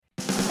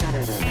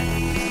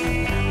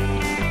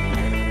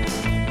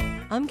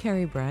I'm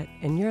Carrie Brett,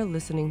 and you're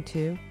listening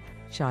to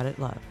Shot at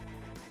Love.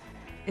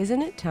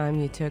 Isn't it time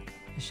you took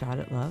a shot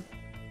at love?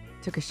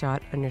 Took a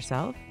shot on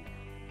yourself?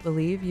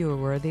 Believe you are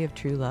worthy of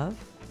true love?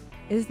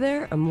 Is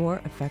there a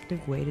more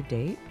effective way to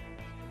date?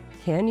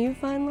 Can you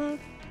find love?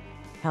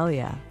 Hell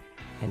yeah,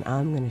 and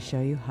I'm going to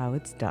show you how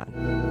it's done.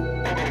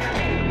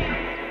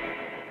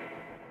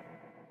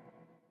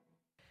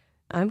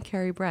 I'm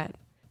Carrie Brett.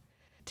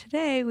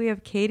 Today we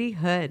have Katie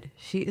Hood.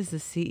 She is the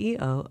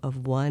CEO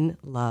of One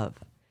Love.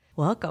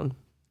 Welcome.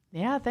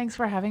 Yeah, thanks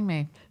for having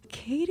me.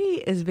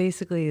 Katie is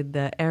basically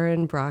the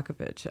Erin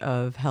Brockovich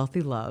of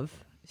Healthy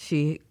Love.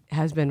 She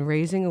has been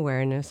raising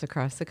awareness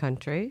across the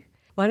country.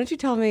 Why don't you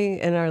tell me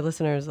and our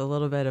listeners a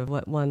little bit of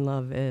what One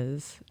Love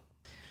is?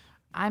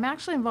 I'm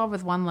actually involved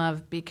with One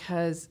Love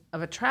because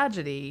of a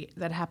tragedy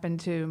that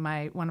happened to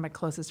one of my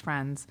closest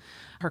friends.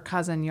 Her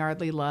cousin,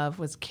 Yardley Love,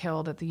 was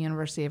killed at the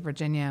University of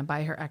Virginia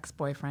by her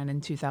ex-boyfriend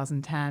in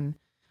 2010.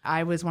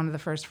 I was one of the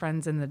first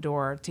friends in the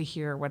door to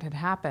hear what had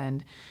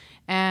happened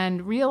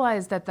and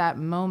realized at that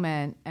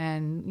moment,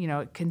 and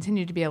it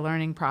continued to be a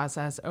learning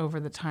process over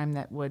the time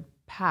that would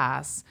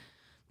pass,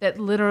 that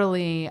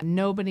literally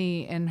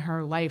nobody in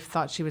her life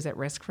thought she was at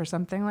risk for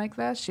something like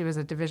this. She was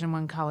a Division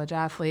I college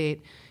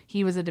athlete.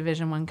 He was a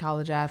Division I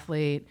college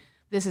athlete.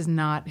 This is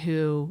not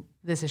who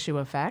this issue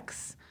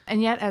affects.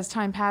 And yet, as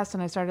time passed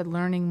and I started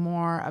learning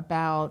more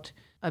about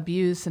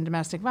abuse and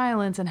domestic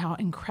violence and how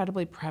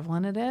incredibly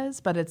prevalent it is,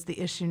 but it's the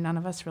issue none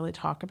of us really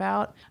talk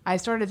about, I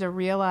started to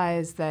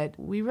realize that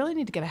we really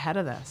need to get ahead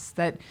of this,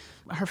 that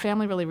her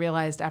family really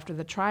realized after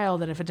the trial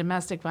that if a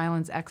domestic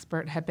violence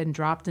expert had been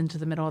dropped into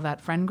the middle of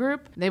that friend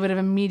group, they would have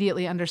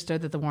immediately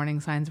understood that the warning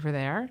signs were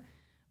there.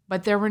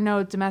 But there were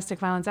no domestic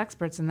violence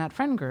experts in that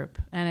friend group,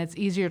 and it's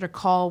easier to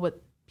call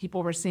what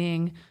people were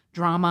seeing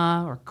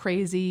drama or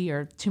crazy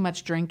or too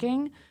much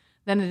drinking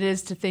than it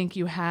is to think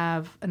you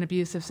have an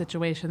abusive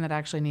situation that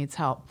actually needs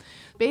help.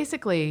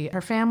 Basically, her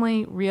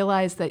family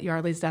realized that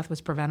Yardley's death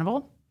was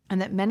preventable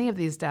and that many of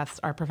these deaths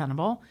are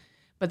preventable,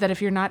 but that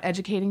if you're not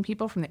educating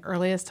people from the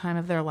earliest time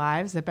of their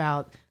lives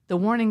about the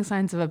warning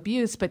signs of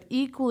abuse, but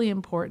equally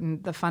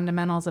important, the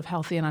fundamentals of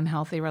healthy and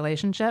unhealthy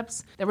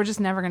relationships, that we're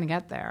just never going to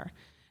get there.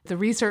 The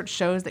research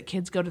shows that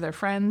kids go to their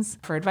friends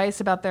for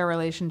advice about their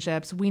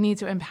relationships. We need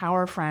to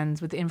empower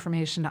friends with the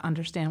information to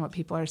understand what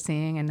people are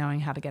seeing and knowing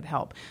how to get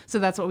help. So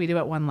that's what we do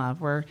at One Love.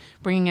 We're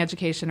bringing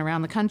education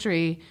around the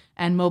country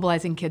and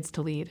mobilizing kids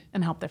to lead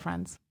and help their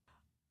friends.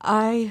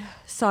 I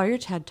saw your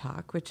TED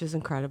Talk, which is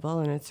incredible,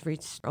 and it's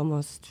reached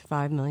almost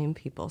 5 million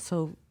people.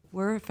 So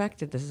we're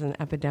affected. This is an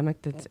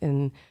epidemic that's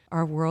in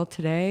our world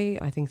today.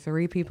 I think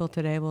 3 people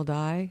today will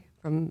die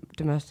from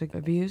domestic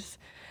abuse,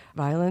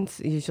 violence,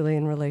 usually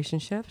in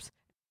relationships.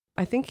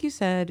 I think you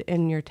said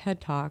in your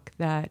TED Talk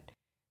that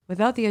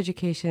without the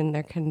education,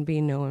 there can be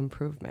no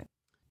improvement.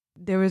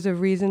 There was a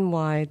reason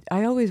why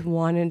I always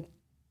wanted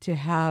to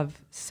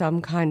have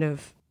some kind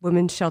of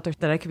women's shelter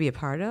that I could be a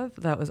part of.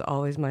 That was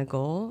always my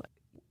goal.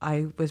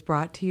 I was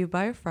brought to you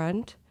by a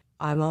friend.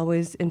 I'm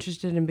always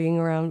interested in being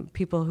around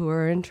people who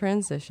are in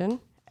transition.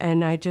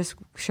 And I just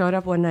showed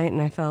up one night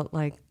and I felt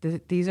like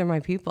these are my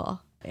people.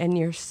 And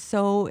you're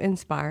so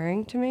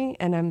inspiring to me,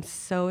 and I'm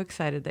so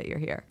excited that you're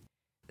here.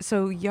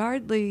 So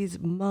Yardley's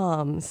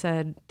mom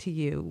said to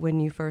you when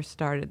you first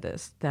started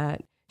this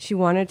that she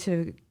wanted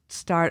to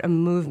start a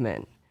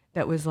movement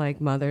that was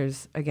like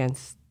Mothers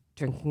Against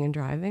Drinking and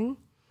Driving.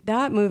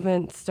 That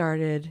movement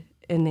started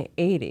in the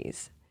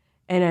 80s.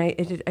 And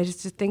I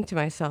just think to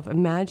myself,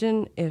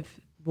 imagine if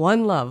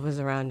One Love was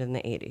around in the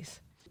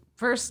 80s.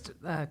 First,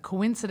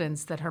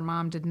 coincidence that her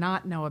mom did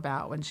not know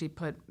about when she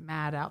put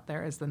MAD out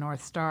there as the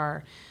North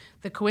Star.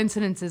 The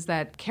coincidence is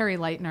that Carrie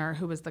Leitner,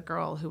 who was the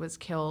girl who was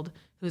killed,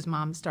 whose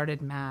mom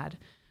started MAD,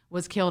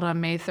 was killed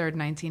on May 3rd,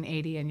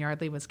 1980, and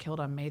Yardley was killed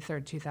on May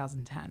 3rd,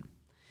 2010.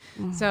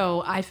 Mm.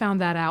 So I found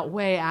that out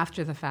way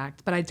after the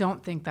fact, but I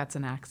don't think that's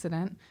an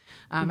accident.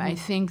 I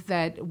think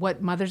that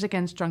what Mothers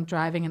Against Drunk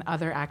Driving and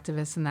other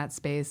activists in that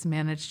space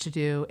managed to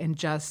do in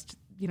just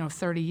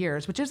 30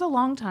 years, which is a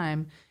long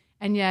time,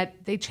 and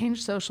yet they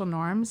changed social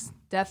norms.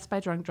 Deaths by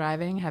drunk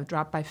driving have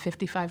dropped by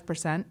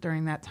 55%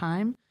 during that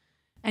time.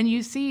 And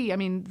you see,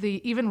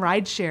 even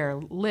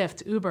rideshare,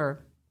 Lyft,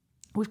 Uber,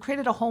 we've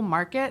created a whole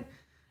market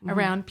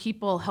around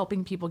people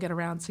helping people get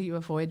around so you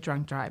avoid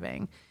drunk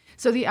driving.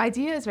 So the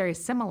idea is very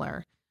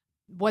similar.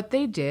 What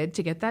they did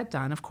to get that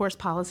done, of course,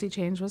 policy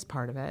change was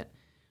part of it,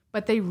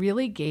 but they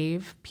really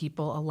gave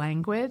people a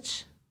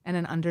language and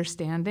an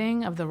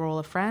understanding of the role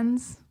of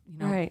friends.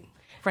 Right.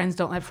 Friends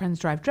don't let friends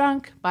drive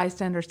drunk.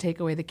 Bystanders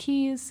take away the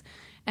keys.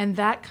 And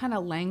that kind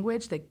of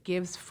language that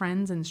gives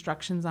friends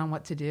instructions on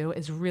what to do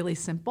is really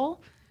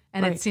simple.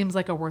 And It seems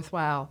like a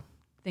worthwhile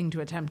thing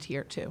to attempt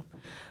here, too.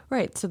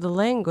 Right. So the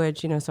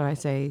language, so I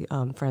say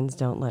friends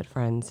don't let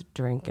friends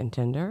drink and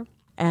Tinder.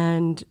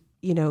 And,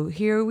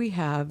 here we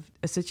have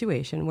a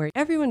situation where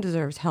everyone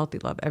deserves healthy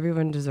love.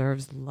 Everyone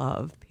deserves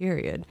love,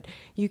 period.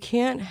 You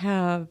can't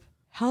have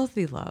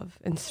healthy love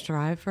and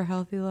strive for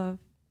healthy love.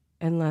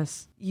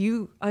 unless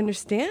you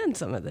understand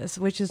some of this,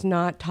 which is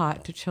not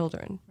taught to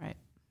children. Right.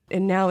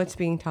 And now it's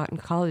being taught in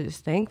colleges,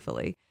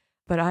 thankfully.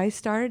 But I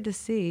started to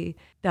see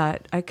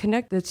that I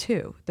connect the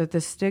two, that the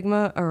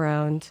stigma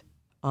around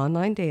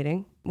online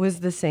dating was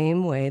the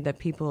same way that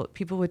people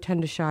would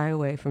tend to shy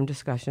away from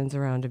discussions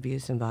around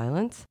abuse and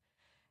violence.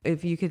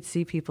 If you could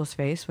see people's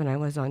face when I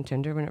was on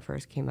Tinder when it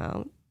first came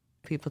out,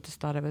 people just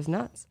thought I was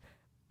nuts.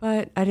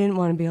 But I didn't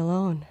want to be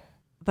alone.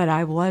 But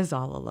I was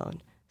all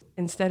alone.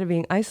 Instead of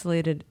being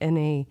isolated in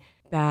a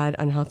bad,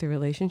 unhealthy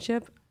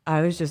relationship,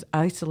 I was just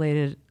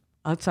isolated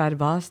outside of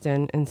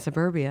Boston in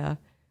suburbia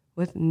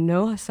with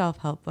no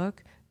self-help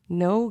book,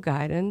 no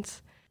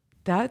guidance.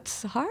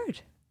 That's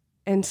hard.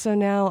 And so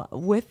now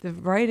with the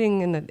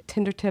writing and the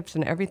Tinder tips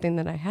and everything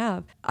that I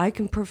have, I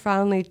can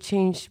profoundly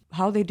change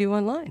how they do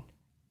online.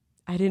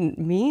 I didn't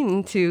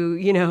mean to,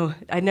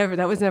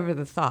 that was never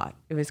the thought.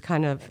 It was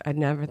kind of, I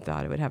never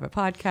thought I would have a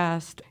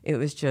podcast. It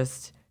was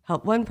just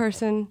help one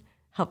person,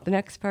 help the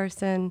next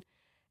person.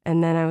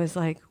 And then I was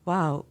like,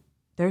 wow,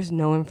 there's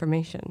no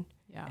information.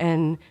 Yeah.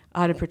 And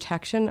out of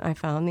protection, I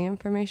found the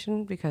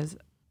information because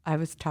I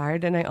was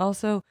tired. And I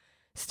also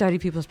study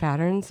people's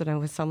patterns, and I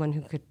was someone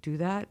who could do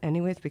that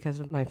anyways because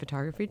of my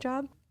photography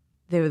job.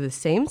 They were the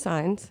same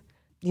signs.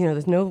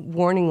 There's no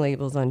warning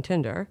labels on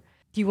Tinder.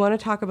 Do you want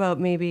to talk about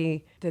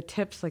maybe the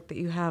tips like that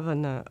you have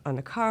on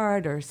the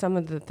card, or some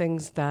of the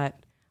things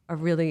that are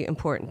really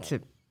important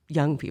to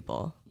young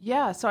people?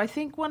 Yeah, so I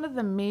think one of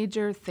the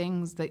major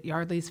things that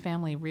Yardley's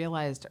family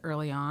realized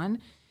early on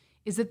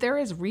is that there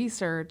is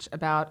research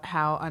about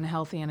how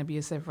unhealthy and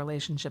abusive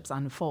relationships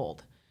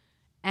unfold.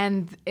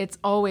 And it's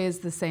always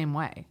the same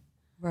way.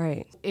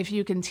 Right. If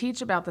you can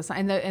teach about this,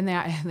 and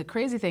the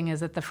crazy thing is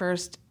that the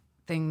first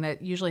thing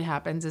that usually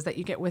happens is that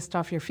you get whisked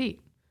off your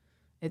feet.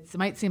 It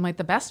might seem like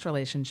the best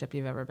relationship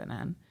you've ever been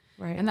in.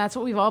 Right. And that's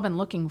what we've all been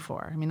looking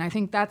for. I mean, I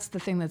think that's the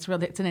thing that's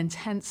really, it's an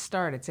intense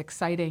start. It's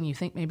exciting. You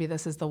think maybe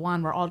this is the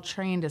one. We're all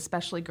trained,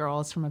 especially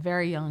girls from a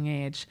very young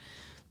age,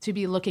 to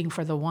be looking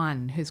for the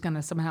one who's going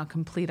to somehow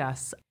complete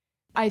us.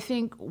 I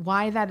think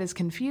why that is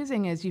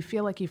confusing is you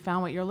feel like you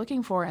found what you're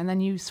looking for, and then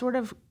you sort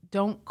of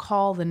don't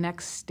call the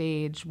next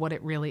stage what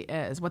it really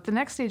is. What the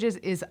next stage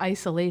is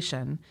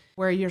isolation,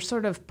 where you're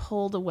sort of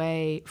pulled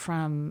away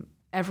from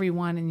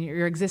everyone in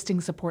your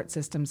existing support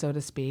system, so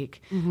to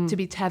speak, to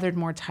be tethered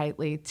more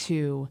tightly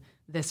to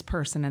this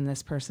person and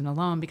this person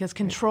alone, because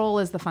control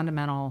is the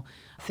fundamental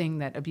thing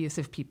that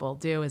abusive people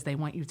do, is they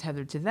want you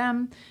tethered to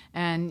them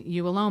and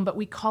you alone. But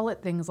we call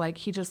it things like,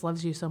 he just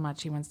loves you so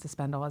much, he wants to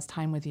spend all his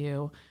time with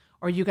you,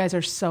 or you guys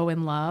are so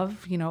in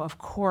love, of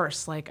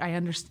course, like I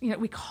understand,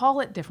 we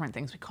call it different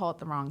things. We call it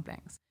the wrong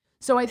things.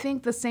 So I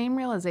think the same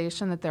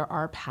realization that there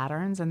are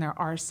patterns and there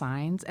are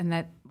signs, and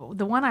that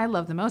the one I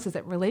love the most is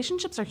that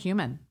relationships are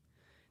human.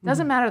 It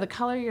doesn't matter the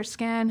color of your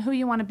skin, who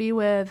you want to be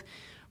with,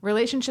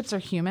 relationships are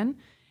human.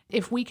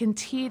 If we can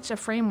teach a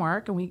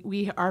framework,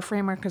 and our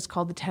framework is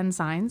called the 10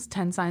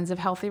 signs of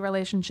healthy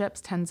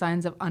relationships, 10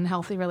 signs of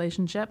unhealthy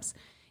relationships.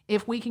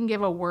 If we can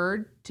give a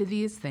word to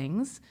these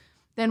things,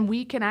 then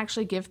we can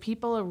actually give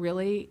people a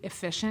really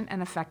efficient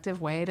and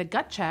effective way to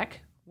gut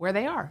check where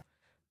they are.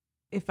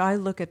 If I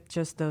look at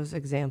just those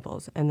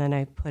examples and then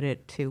I put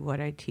it to what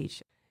I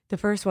teach, the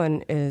first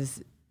one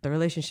is the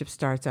relationship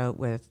starts out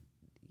with,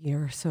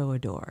 you're so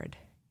adored.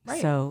 Right.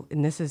 So,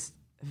 and this is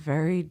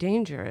very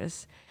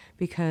dangerous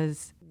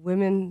because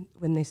women,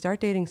 when they start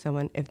dating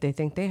someone, if they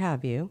think they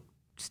have you,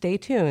 stay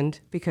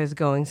tuned because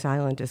going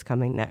silent is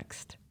coming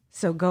next.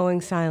 So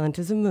going silent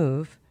is a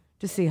move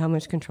to see how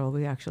much control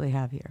we actually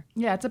have here.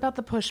 Yeah, it's about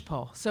the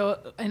push-pull.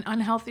 So in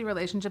unhealthy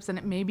relationships, and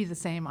it may be the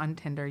same on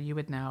Tinder, you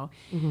would know,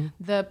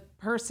 the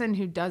person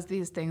who does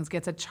these things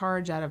gets a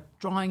charge out of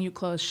drawing you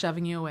close,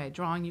 shoving you away,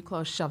 drawing you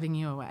close, shoving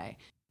you away.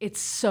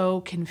 It's so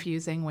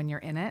confusing when you're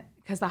in it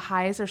because the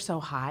highs are so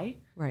high.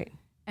 Right.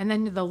 And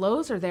then the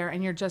lows are there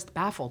and you're just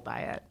baffled by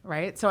it,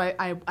 right? So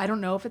I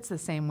don't know if it's the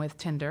same with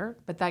Tinder,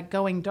 but that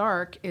going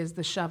dark is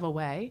the shove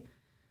away.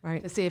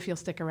 Right. To see if you'll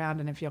stick around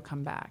and if you'll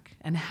come back,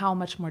 and how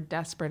much more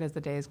desperate as the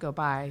days go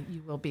by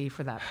you will be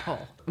for that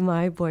pull.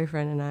 My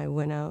boyfriend and I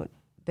went out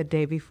the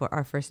day before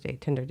our first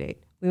date, Tinder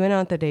date. We went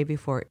out the day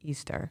before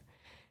Easter,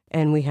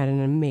 and we had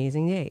an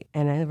amazing date,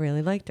 and I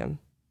really liked him.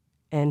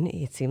 And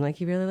it seemed like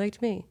he really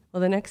liked me.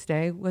 Well, the next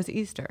day was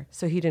Easter,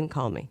 so he didn't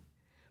call me.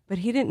 But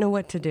he didn't know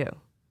what to do.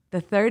 The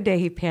third day,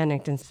 he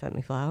panicked and sent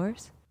me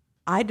flowers.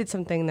 I did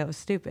something that was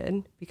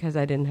stupid because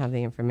I didn't have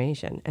the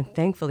information. And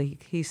thankfully,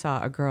 he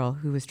saw a girl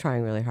who was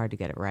trying really hard to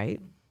get it right.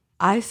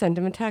 I sent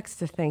him a text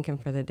to thank him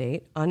for the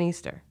date on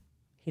Easter.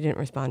 He didn't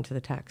respond to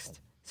the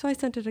text. So I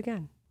sent it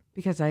again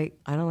because I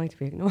don't like to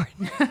be ignored.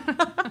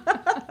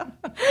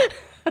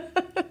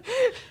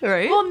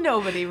 Right? Well,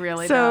 nobody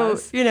really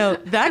does. So,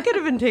 that could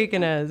have been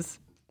taken as,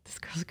 this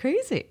girl's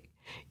crazy,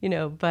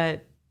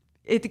 but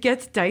it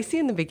gets dicey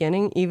in the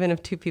beginning, even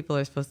if two people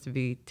are supposed to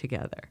be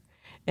together.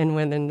 And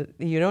when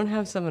you don't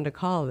have someone to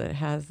call that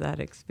has that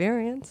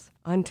experience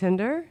on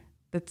Tinder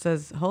that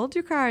says, hold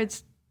your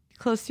cards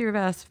close to your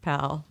vest,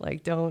 pal.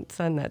 Like, don't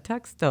send that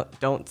text.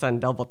 Don't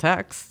send double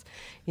texts.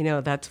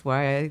 That's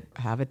why I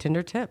have a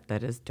Tinder tip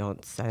that is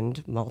don't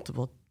send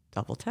multiple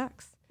double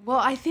texts. Well,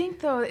 I think,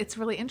 though, it's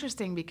really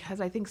interesting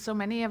because I think so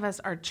many of us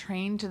are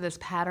trained to this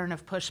pattern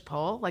of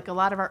push-pull. Like a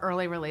lot of our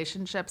early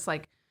relationships,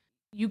 like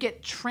you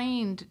get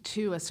trained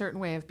to a certain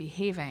way of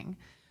behaving.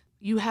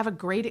 You have a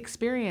great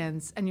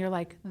experience and you're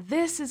like,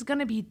 this is going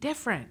to be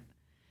different.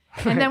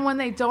 Right. And then when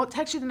they don't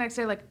text you the next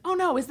day, like, oh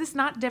no, is this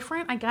not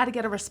different? I got to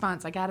get a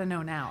response. I got to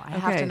know now. I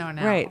have to know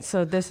now. Right.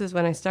 So this is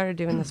when I started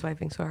doing the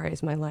Swiping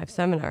Soirees, my live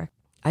seminar.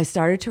 I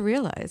started to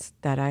realize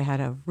that I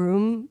had a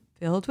room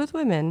filled with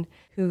women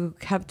who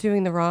kept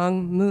doing the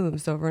wrong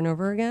moves over and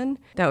over again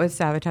that would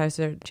sabotage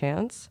their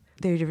chance.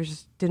 They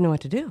just didn't know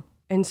what to do.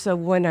 And so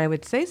when I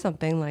would say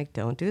something like,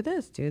 don't do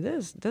this,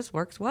 this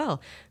works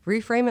well,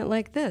 reframe it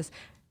like this.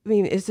 I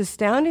mean, it's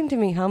astounding to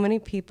me how many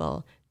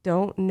people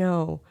don't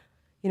know,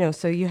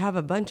 so you have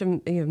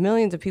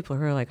millions of people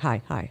who are like,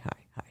 hi.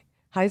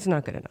 Hi is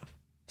not good enough.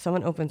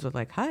 Someone opens with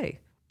like, hi,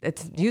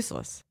 it's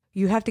useless.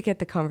 You have to get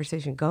the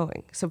conversation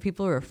going. So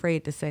people are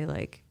afraid to say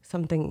like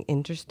something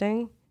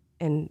interesting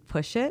and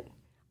push it.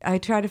 I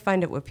try to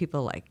find out what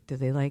people like. Do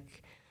they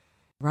like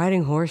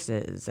riding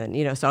horses? And,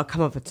 so I'll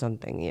come up with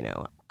something,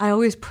 I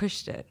always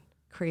pushed it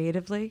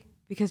creatively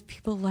because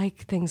people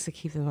like things to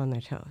keep them on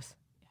their toes.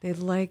 They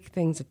like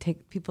things that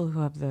take people who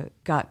have the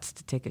guts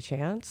to take a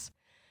chance.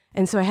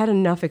 And so I had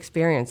enough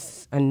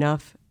experience,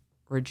 enough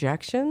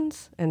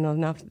rejections, and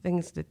enough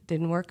things that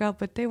didn't work out,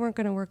 but they weren't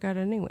going to work out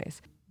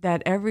anyways.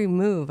 That every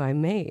move I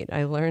made,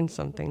 I learned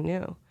something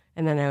new.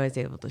 And then I was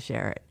able to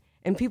share it.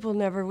 And people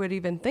never would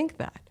even think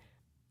that.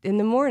 In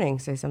the morning,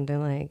 say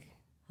something like,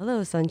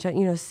 hello,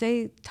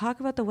 sunshine. Talk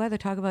about the weather,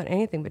 talk about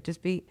anything, but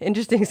just be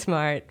interesting,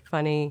 smart,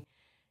 funny.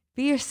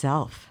 Be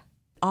yourself.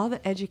 All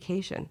the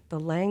education, the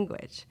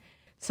language.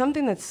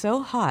 Something that's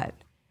so hot,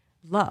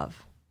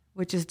 love,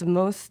 which is the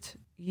most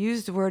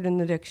used word in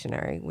the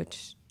dictionary,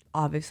 which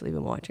obviously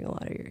been watching a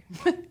lot of your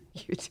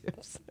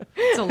YouTubes.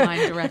 It's a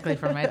line directly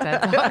from my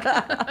TED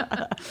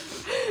Talk.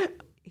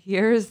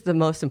 Here's the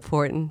most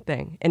important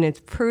thing, and it's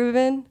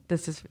proven,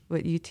 this is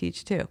what you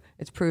teach too,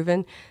 it's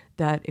proven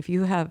that if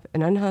you have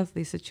an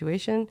unhealthy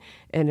situation,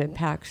 it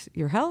impacts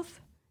your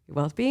health, your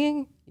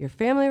well-being, your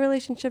family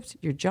relationships,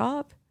 your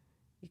job,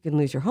 you can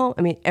lose your home.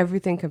 I mean,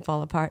 everything can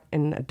fall apart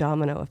in a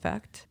domino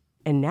effect.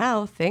 And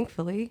now,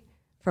 thankfully,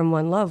 from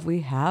One Love,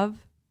 we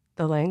have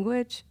the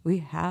language, we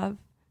have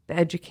the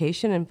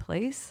education in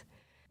place.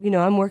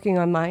 I'm working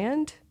on my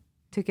end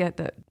to get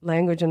the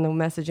language and the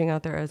messaging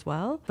out there as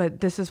well.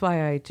 But this is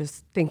why I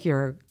just think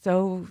you're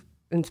so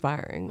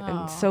inspiring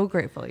and so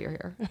grateful you're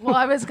here. Well,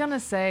 I was going to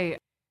say,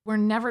 we're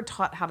never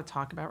taught how to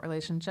talk about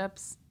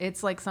relationships.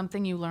 It's like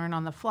something you learn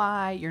on the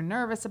fly. You're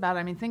nervous about it.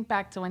 I mean, think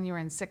back to when you were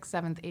in 6th,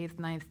 7th, 8th,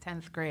 9th,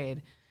 10th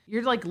grade.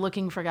 You're like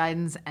looking for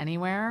guidance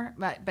anywhere,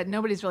 but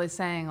nobody's really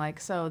saying like,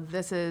 so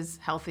this is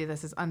healthy,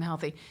 this is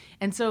unhealthy.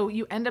 And so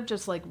you end up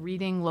just like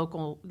reading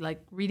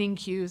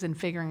cues and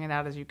figuring it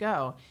out as you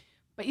go.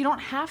 But you don't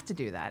have to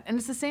do that. And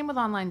it's the same with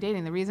online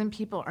dating. The reason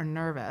people are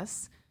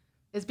nervous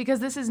is because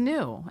this is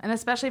new. And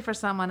especially for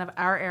someone of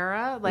our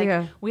era,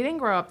 we didn't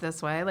grow up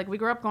this way. Like we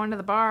grew up going to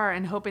the bar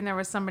and hoping there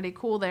was somebody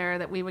cool there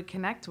that we would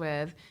connect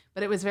with,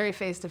 but it was very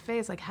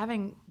face-to-face. Like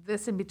having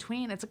this in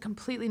between, it's a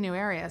completely new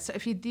area. So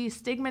if you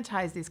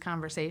destigmatize these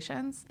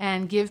conversations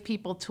and give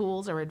people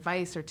tools or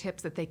advice or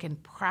tips that they can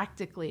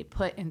practically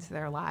put into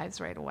their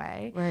lives right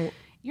away, right.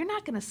 You're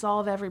not going to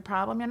solve every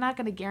problem. You're not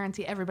going to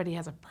guarantee everybody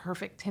has a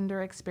perfect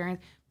Tinder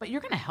experience, but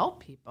you're going to help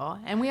people.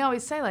 And we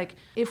always say, like,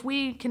 if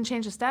we can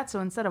change the stats,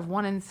 so instead of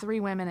 1 in 3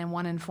 women and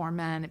 1 in 4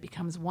 men, it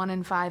becomes 1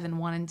 in 5 and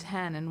 1 in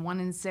 10 and 1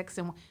 in 6.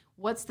 And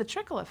what's the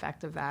trickle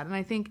effect of that? And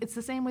I think it's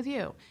the same with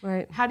you.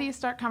 Right. How do you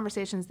start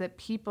conversations that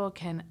people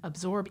can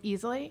absorb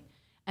easily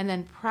and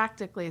then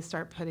practically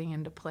start putting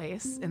into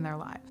place in their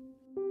lives?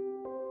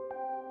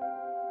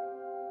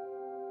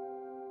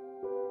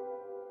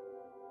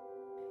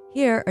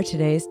 Here are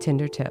today's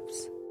Tinder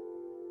tips.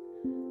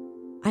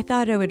 I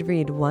thought I would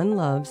read One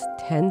Love's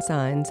 10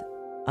 signs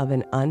of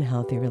an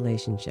unhealthy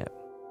relationship.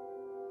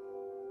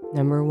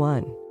 Number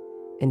 1,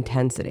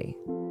 intensity.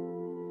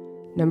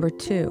 Number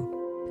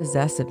 2,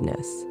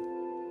 possessiveness.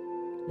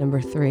 Number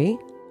 3,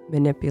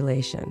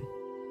 manipulation.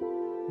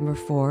 Number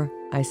 4,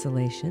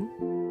 isolation.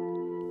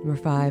 Number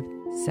 5,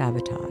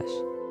 sabotage.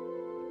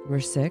 Number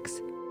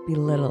 6,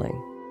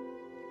 belittling.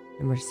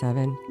 Number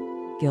 7,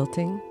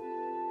 guilting.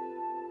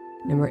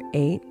 Number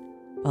 8,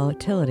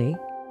 volatility.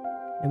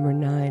 Number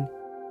 9,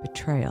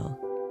 betrayal.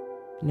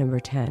 Number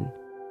 10,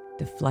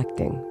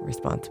 deflecting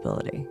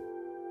responsibility.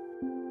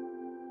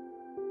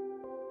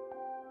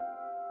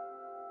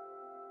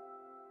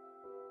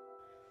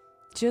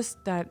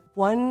 Just that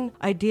one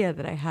idea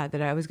that I had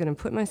that I was going to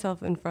put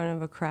myself in front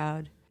of a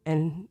crowd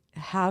and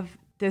have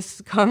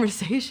this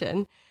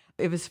conversation,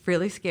 it was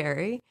really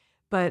scary.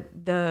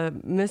 But the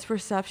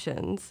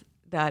misperceptions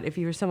that if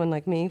you were someone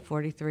like me,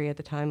 43 at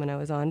the time when I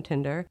was on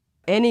Tinder,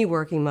 any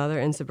working mother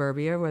in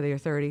suburbia, whether you're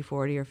 30,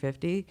 40, or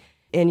 50,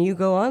 and you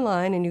go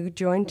online and you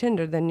join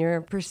Tinder, then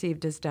you're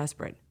perceived as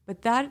desperate.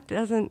 But that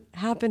doesn't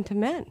happen to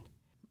men.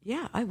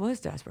 Yeah, I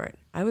was desperate.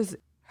 I was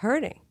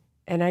hurting,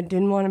 and I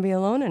didn't want to be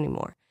alone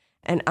anymore.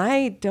 And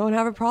I don't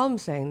have a problem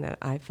saying that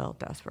I felt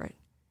desperate.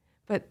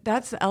 But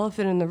that's the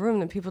elephant in the room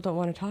that people don't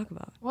want to talk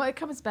about. Well, it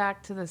comes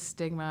back to the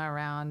stigma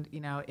around,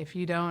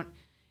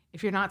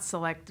 if you're not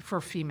select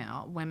for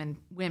female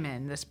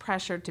women, this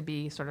pressure to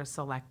be sort of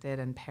selected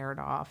and paired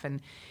off.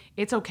 And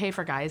it's okay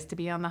for guys to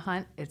be on the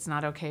hunt. It's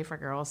not okay for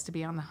girls to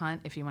be on the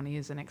hunt, if you want to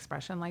use an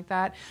expression like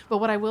that. But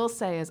what I will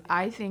say is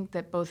I think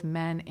that both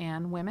men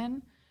and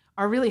women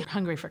are really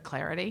hungry for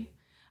clarity.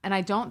 And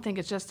I don't think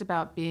it's just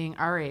about being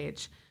our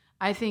age.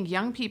 I think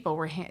young people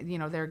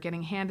they're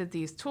getting handed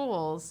these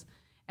tools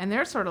and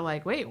they're sort of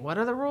like, wait, what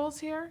are the rules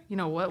here?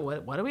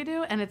 What do we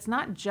do? And it's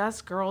not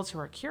just girls who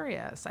are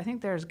curious. I think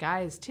there's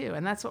guys too.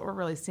 And that's what we're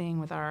really seeing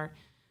with our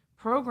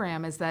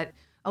program is that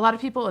a lot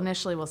of people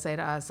initially will say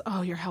to us,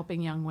 oh, you're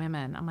helping young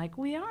women. I'm like,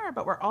 we are,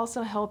 but we're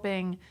also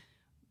helping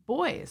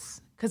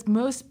boys because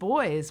most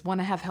boys want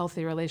to have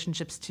healthy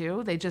relationships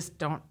too. They just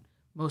don't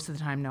most of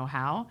the time know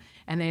how.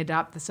 And they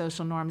adopt the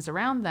social norms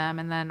around them.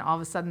 And then all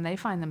of a sudden they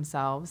find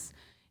themselves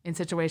in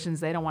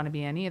situations they don't want to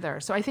be in either.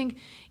 So I think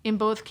in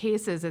both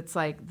cases, it's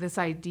like this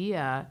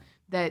idea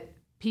that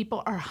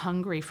people are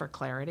hungry for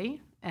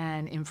clarity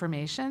and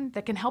information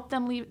that can help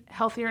them lead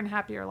healthier and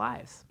happier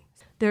lives.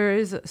 There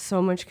is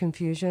so much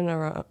confusion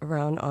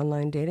around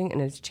online dating,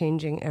 and it's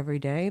changing every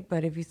day.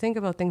 But if you think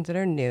about things that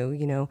are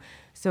new,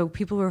 so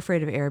people were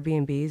afraid of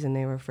Airbnbs and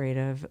they were afraid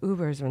of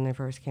Ubers when they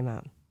first came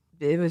out.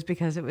 It was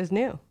because it was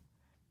new.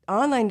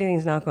 Online dating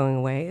is not going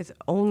away. It's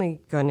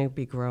only going to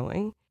be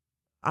growing.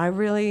 I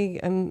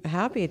really am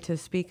happy to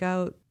speak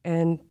out,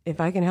 and if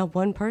I can help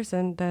one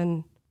person,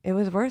 then it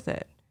was worth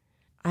it.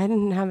 I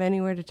didn't have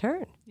anywhere to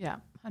turn. Yeah,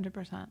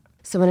 100%.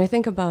 So when I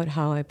think about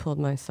how I pulled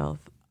myself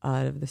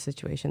out of the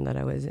situation that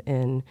I was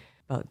in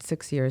about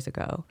 6 years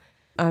ago,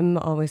 I'm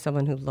always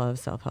someone who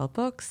loves self-help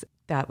books.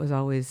 That was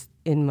always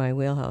in my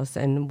wheelhouse.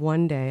 And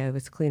one day I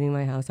was cleaning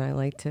my house, and I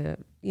like to,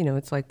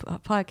 it's like a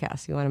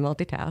podcast. You want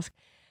to multitask.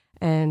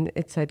 And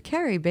it said,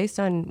 Carrie, based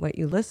on what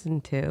you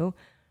listened to,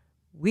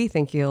 we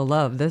think you'll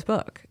love this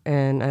book.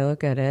 And I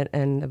look at it,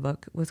 and the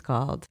book was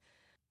called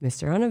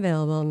Mr.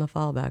 Unavailable and the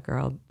Fallback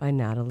Girl by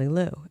Natalie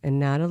Liu. And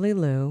Natalie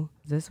Liu,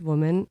 this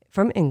woman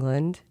from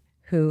England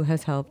who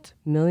has helped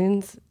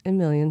millions and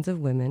millions of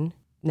women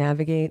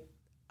navigate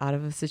out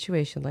of a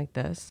situation like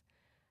this.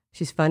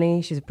 She's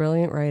funny, she's a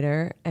brilliant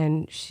writer,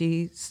 and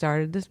she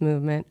started this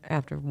movement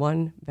after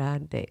one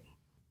bad date.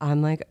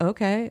 I'm like,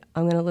 okay,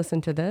 I'm going to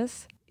listen to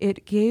this.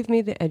 It gave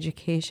me the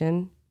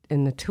education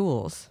and the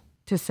tools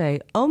to say,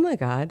 oh my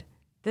God,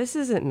 this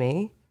isn't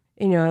me.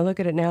 I look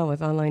at it now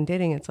with online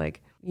dating. It's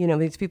like,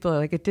 these people are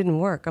like, it didn't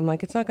work. I'm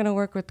like, it's not going to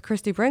work with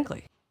Christy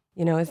Brinkley.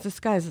 This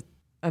guy's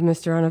a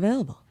Mr.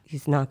 Unavailable.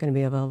 He's not going to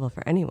be available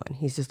for anyone.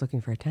 He's just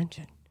looking for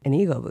attention, an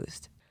ego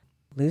boost.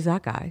 Lose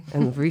that guy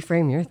and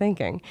reframe your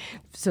thinking.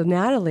 So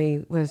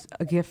Natalie was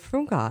a gift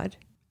from God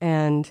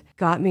and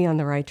got me on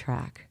the right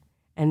track.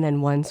 And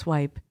then one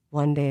swipe,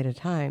 one day at a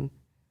time,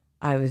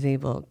 I was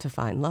able to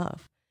find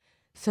love.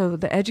 So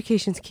the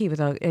education's key.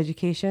 Without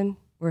education,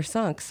 we're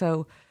sunk.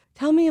 So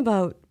tell me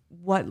about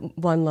what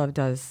One Love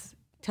does.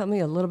 Tell me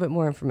a little bit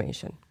more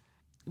information.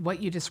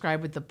 What you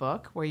described with the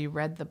book, where you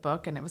read the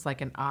book and it was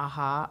like an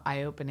aha,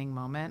 eye-opening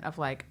moment of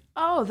like,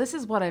 oh, this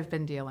is what I've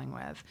been dealing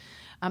with.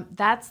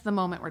 That's the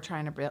moment we're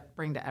trying to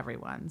bring to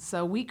everyone.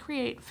 So we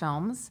create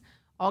films,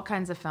 all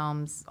kinds of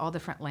films, all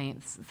different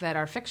lengths, that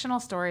are fictional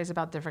stories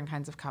about different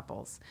kinds of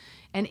couples.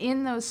 And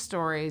in those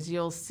stories,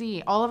 you'll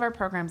see all of our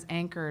programs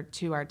anchored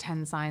to our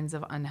 10 signs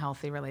of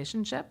unhealthy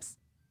relationships.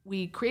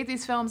 We create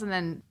these films and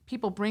then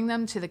people bring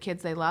them to the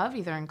kids they love,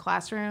 either in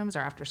classrooms or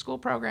after school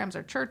programs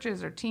or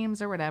churches or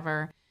teams or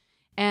whatever.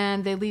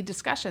 And they lead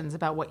discussions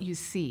about what you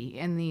see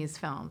in these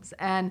films.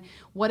 And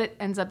what it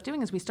ends up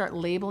doing is we start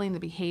labeling the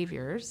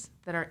behaviors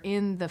that are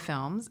in the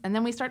films, and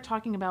then we start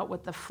talking about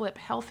what the flip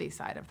healthy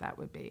side of that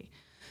would be.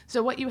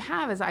 So what you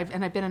have is, I've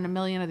been in a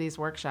million of these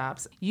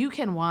workshops, you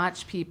can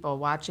watch people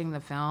watching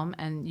the film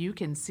and you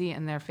can see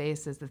in their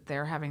faces that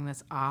they're having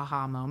this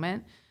aha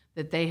moment,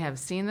 that they have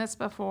seen this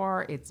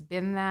before, it's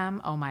been them,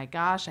 oh my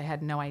gosh, I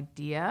had no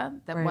idea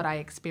that Right. what I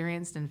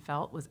experienced and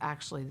felt was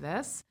actually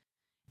this.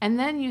 And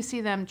then you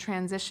see them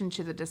transition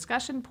to the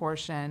discussion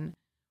portion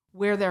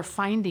where they're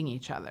finding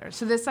each other.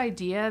 So this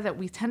idea that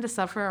we tend to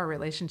suffer our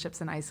relationships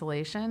in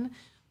isolation,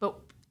 but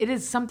it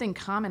is something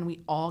common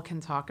we all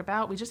can talk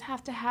about. We just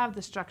have to have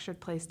the structured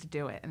place to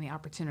do it and the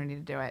opportunity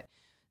to do it.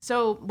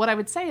 So what I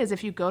would say is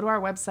if you go to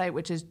our website,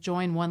 which is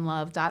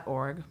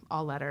joinonelove.org,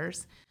 all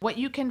letters, what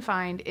you can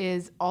find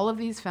is all of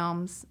these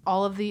films,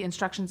 all of the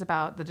instructions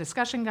about the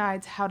discussion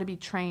guides, how to be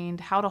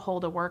trained, how to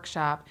hold a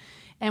workshop.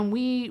 And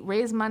we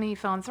raise money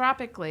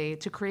philanthropically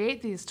to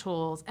create these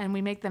tools, and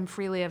we make them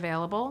freely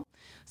available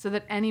so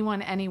that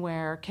anyone,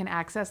 anywhere can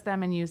access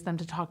them and use them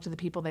to talk to the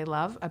people they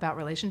love about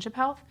relationship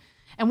health.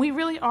 And we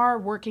really are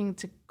working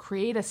to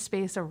create a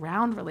space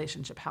around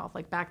relationship health.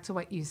 Like back to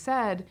what you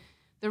said,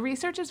 The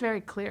research is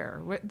very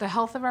clear. The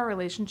health of our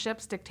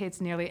relationships dictates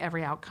nearly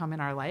every outcome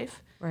in our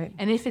life. Right.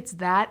 And if it's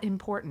that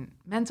important,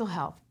 mental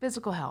health,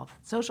 physical health,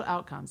 social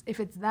outcomes, if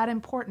it's that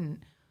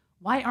important,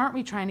 why aren't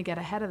we trying to get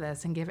ahead of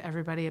this and give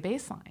everybody a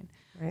baseline?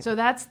 Right. So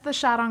that's the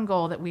shot on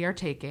goal that we are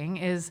taking,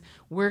 is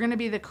we're going to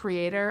be the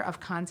creator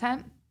of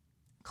content,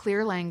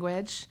 clear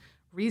language,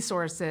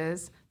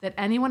 resources that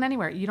anyone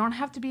anywhere, you don't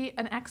have to be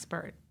an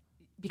expert.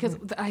 Because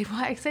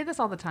I say this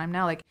all the time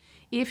now, like,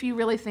 if you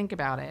really think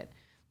about it,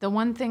 the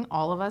one thing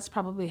all of us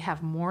probably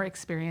have more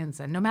experience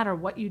in, no matter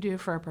what you do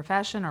for a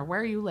profession or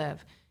where you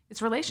live,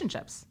 it's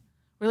relationships.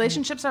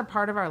 Relationships are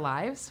part of our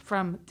lives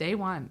from day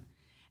one.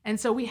 And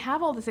so we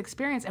have all this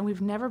experience, and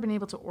we've never been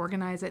able to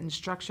organize it and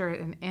structure it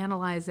and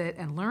analyze it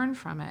and learn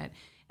from it.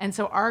 And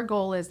so our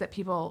goal is that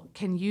people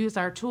can use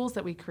our tools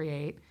that we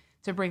create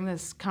to bring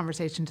this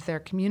conversation to their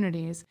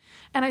communities.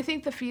 And I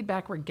think the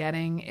feedback we're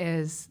getting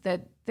is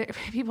that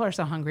people are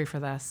so hungry for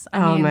this.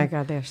 I mean, my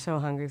God, they're so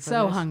hungry for this.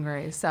 So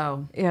hungry.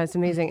 So yeah, it's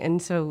amazing.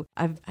 And so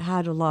I've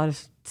had a lot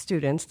of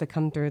students that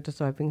come through the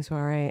swiping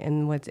soiree,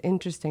 and what's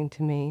interesting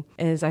to me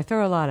is I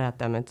throw a lot at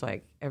them. It's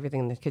like everything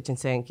in the kitchen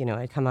sink.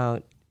 I come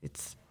out,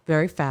 it's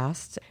very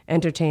fast,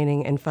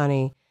 entertaining, and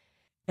funny.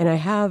 And I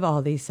have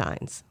all these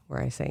signs where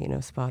I say,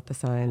 spot the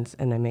signs,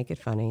 and I make it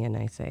funny, and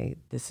I say,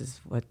 this is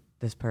what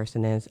this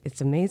person is. It's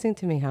amazing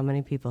to me how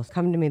many people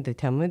come to me, they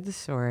tell me the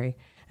story,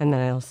 and then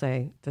I'll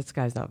say, this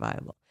guy's not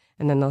viable.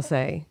 And then they'll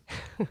say,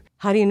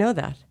 how do you know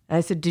that? And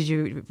I said, do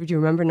you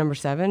remember number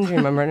 7? Do you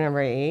remember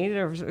number 8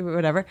 or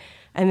whatever?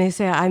 And they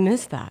say, I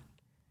missed that.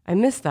 I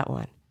missed that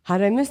one. How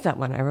did I miss that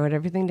one? I wrote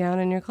everything down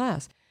in your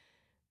class.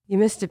 You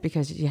missed it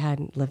because you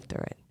hadn't lived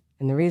through it.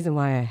 And the reason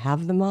why I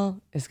have them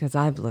all is because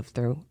I've lived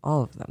through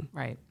all of them.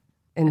 Right.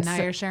 And now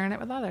you're sharing it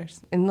with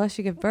others. Unless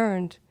you get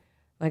burned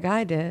like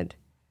I did,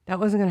 that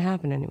wasn't going to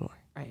happen anymore.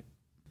 Right.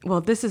 Well,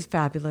 this is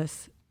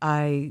fabulous.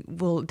 I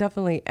will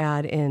definitely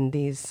add in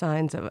these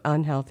signs of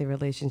unhealthy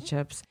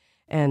relationships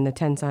and the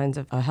 10 signs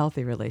of a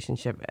healthy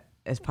relationship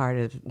as part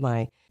of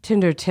my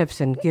Tinder tips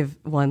and give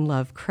One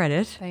Love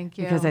credit. Thank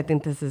you. Because I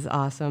think this is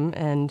awesome.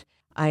 And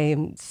I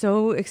am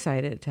so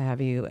excited to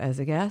have you as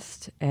a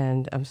guest,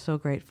 and I'm so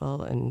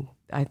grateful. And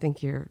I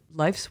think your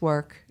life's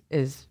work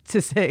is, to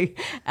say,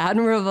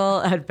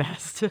 admirable at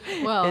best.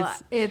 Well,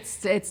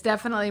 it's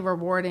definitely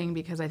rewarding,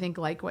 because I think,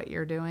 like what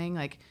you're doing,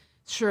 like,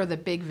 sure, the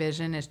big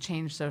vision is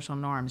change social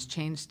norms,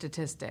 change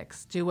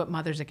statistics, do what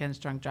Mothers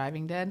Against Drunk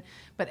Driving did.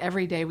 But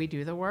every day we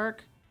do the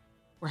work,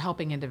 we're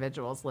helping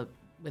individuals live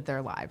with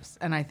their lives.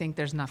 And I think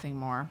there's nothing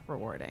more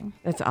rewarding.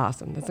 That's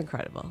awesome. That's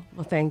incredible.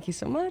 Well, thank you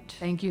so much.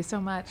 Thank you so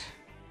much.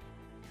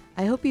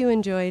 I hope you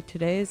enjoyed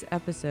today's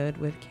episode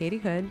with Katie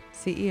Hood,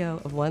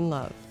 CEO of One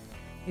Love.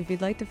 If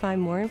you'd like to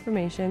find more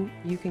information,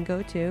 you can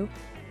go to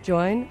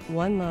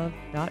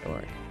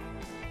joinonelove.org.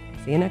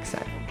 See you next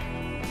time.